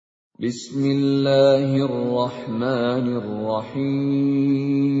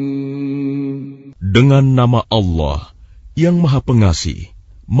Bismillahirrahmanirrahim. Dengan nama Allah yang Maha Pengasih,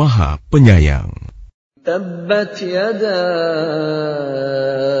 Maha Penyayang. Tabbat yada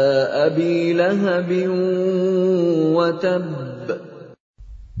Abi Lahabin wa tabb.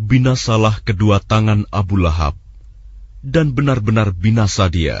 Binasalah kedua tangan Abu Lahab, dan benar-benar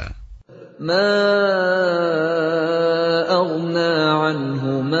binasa dia. Ma aghna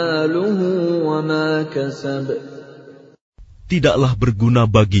anhu maluhu wa ma kasab. Tidaklah berguna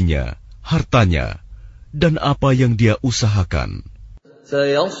baginya hartanya dan apa yang dia usahakan.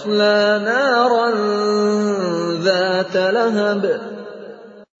 Sayasla naran dzata lahab.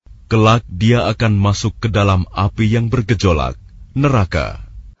 Kelak dia akan masuk ke dalam api yang bergejolak, neraka.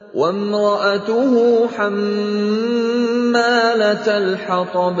 Wa imra'atuhu hammalatal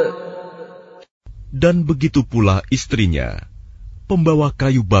hatab. Dan begitu pula istrinya, pembawa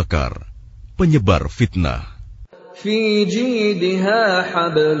kayu bakar, penyebar fitnah. Fi jidha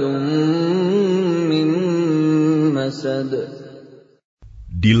hablum min masad.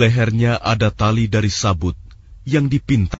 Di lehernya ada tali dari sabut yang dipintal.